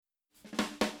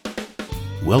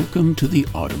Welcome to the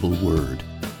Audible Word,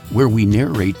 where we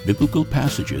narrate biblical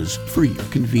passages for your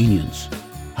convenience.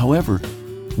 However,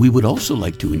 we would also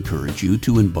like to encourage you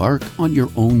to embark on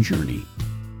your own journey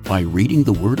by reading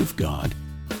the Word of God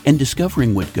and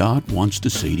discovering what God wants to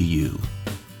say to you.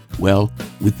 Well,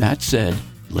 with that said,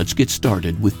 let's get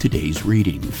started with today's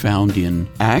reading, found in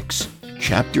Acts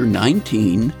chapter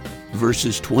 19,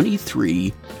 verses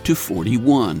 23 to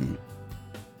 41.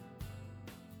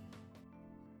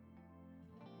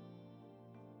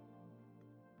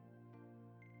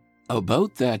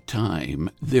 About that time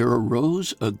there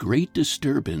arose a great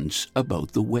disturbance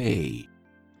about the way.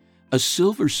 A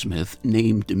silversmith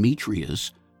named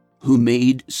Demetrius, who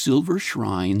made silver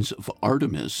shrines of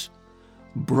Artemis,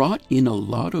 brought in a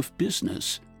lot of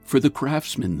business for the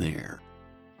craftsmen there.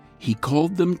 He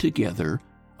called them together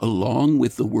along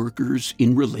with the workers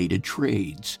in related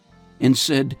trades, and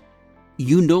said,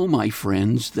 "You know, my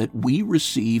friends, that we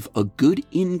receive a good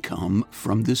income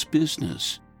from this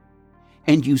business.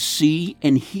 And you see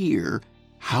and hear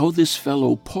how this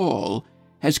fellow Paul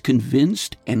has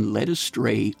convinced and led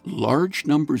astray large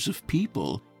numbers of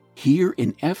people here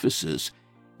in Ephesus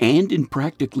and in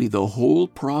practically the whole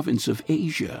province of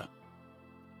Asia.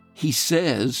 He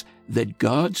says that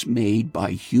gods made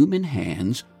by human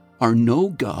hands are no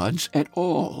gods at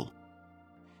all.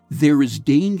 There is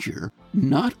danger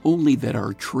not only that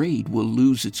our trade will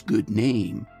lose its good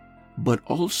name, but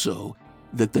also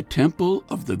that the temple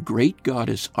of the great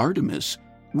goddess Artemis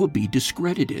will be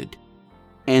discredited,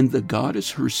 and the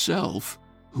goddess herself,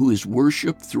 who is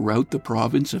worshipped throughout the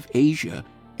province of Asia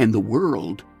and the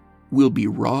world, will be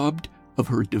robbed of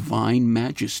her divine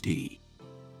majesty."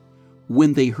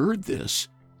 When they heard this,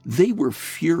 they were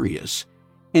furious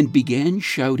and began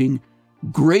shouting,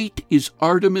 "Great is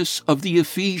Artemis of the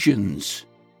Ephesians!"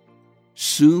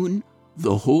 Soon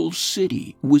the whole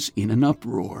city was in an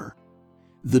uproar.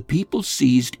 The people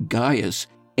seized Gaius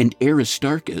and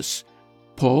Aristarchus,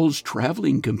 Paul's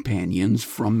traveling companions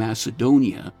from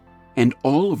Macedonia, and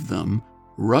all of them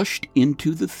rushed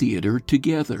into the theater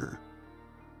together.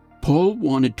 Paul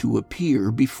wanted to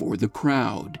appear before the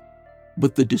crowd,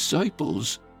 but the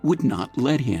disciples would not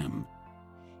let him.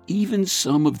 Even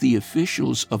some of the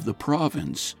officials of the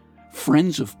province,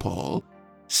 friends of Paul,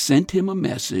 sent him a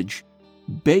message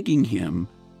begging him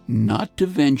not to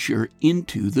venture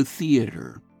into the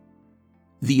theater.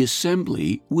 The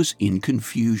assembly was in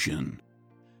confusion.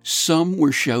 Some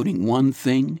were shouting one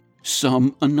thing,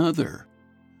 some another.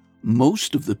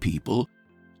 Most of the people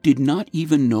did not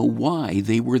even know why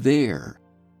they were there.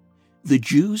 The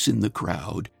Jews in the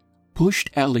crowd pushed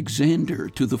Alexander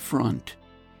to the front,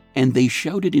 and they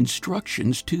shouted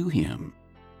instructions to him.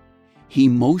 He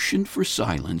motioned for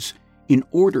silence in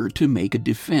order to make a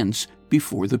defense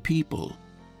before the people.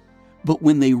 But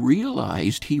when they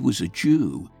realized he was a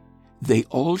Jew, they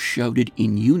all shouted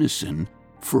in unison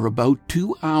for about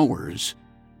 2 hours,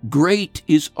 "Great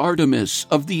is Artemis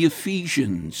of the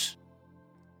Ephesians!"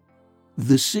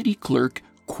 The city clerk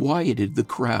quieted the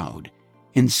crowd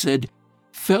and said,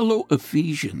 "Fellow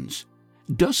Ephesians,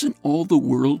 doesn't all the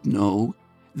world know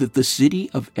that the city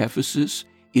of Ephesus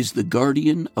is the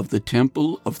guardian of the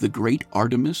temple of the great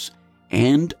Artemis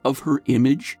and of her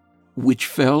image, which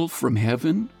fell from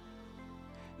heaven?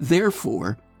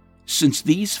 Therefore, since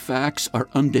these facts are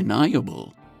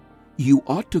undeniable, you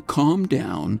ought to calm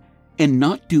down and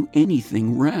not do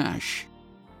anything rash.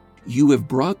 You have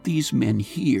brought these men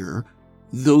here,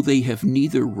 though they have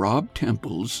neither robbed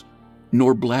temples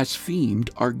nor blasphemed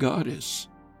our goddess.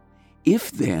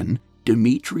 If then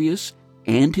Demetrius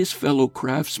and his fellow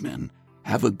craftsmen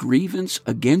have a grievance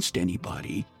against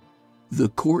anybody, the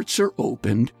courts are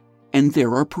opened and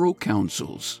there are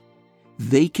proconsuls.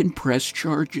 They can press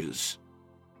charges.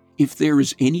 If there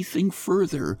is anything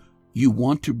further you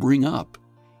want to bring up,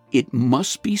 it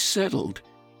must be settled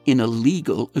in a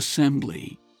legal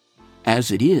assembly.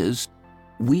 As it is,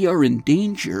 we are in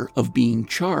danger of being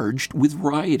charged with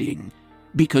rioting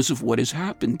because of what has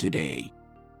happened today.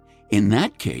 In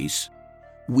that case,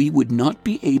 we would not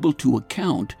be able to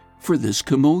account for this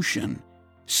commotion,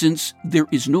 since there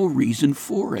is no reason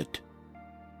for it."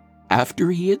 After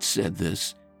he had said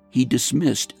this, he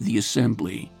dismissed the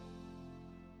assembly.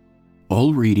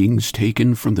 All readings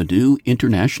taken from the New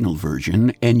International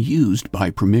Version and used by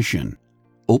permission.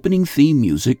 Opening theme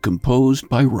music composed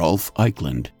by Rolf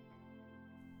Eichland.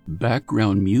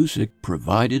 Background music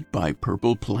provided by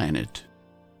Purple Planet.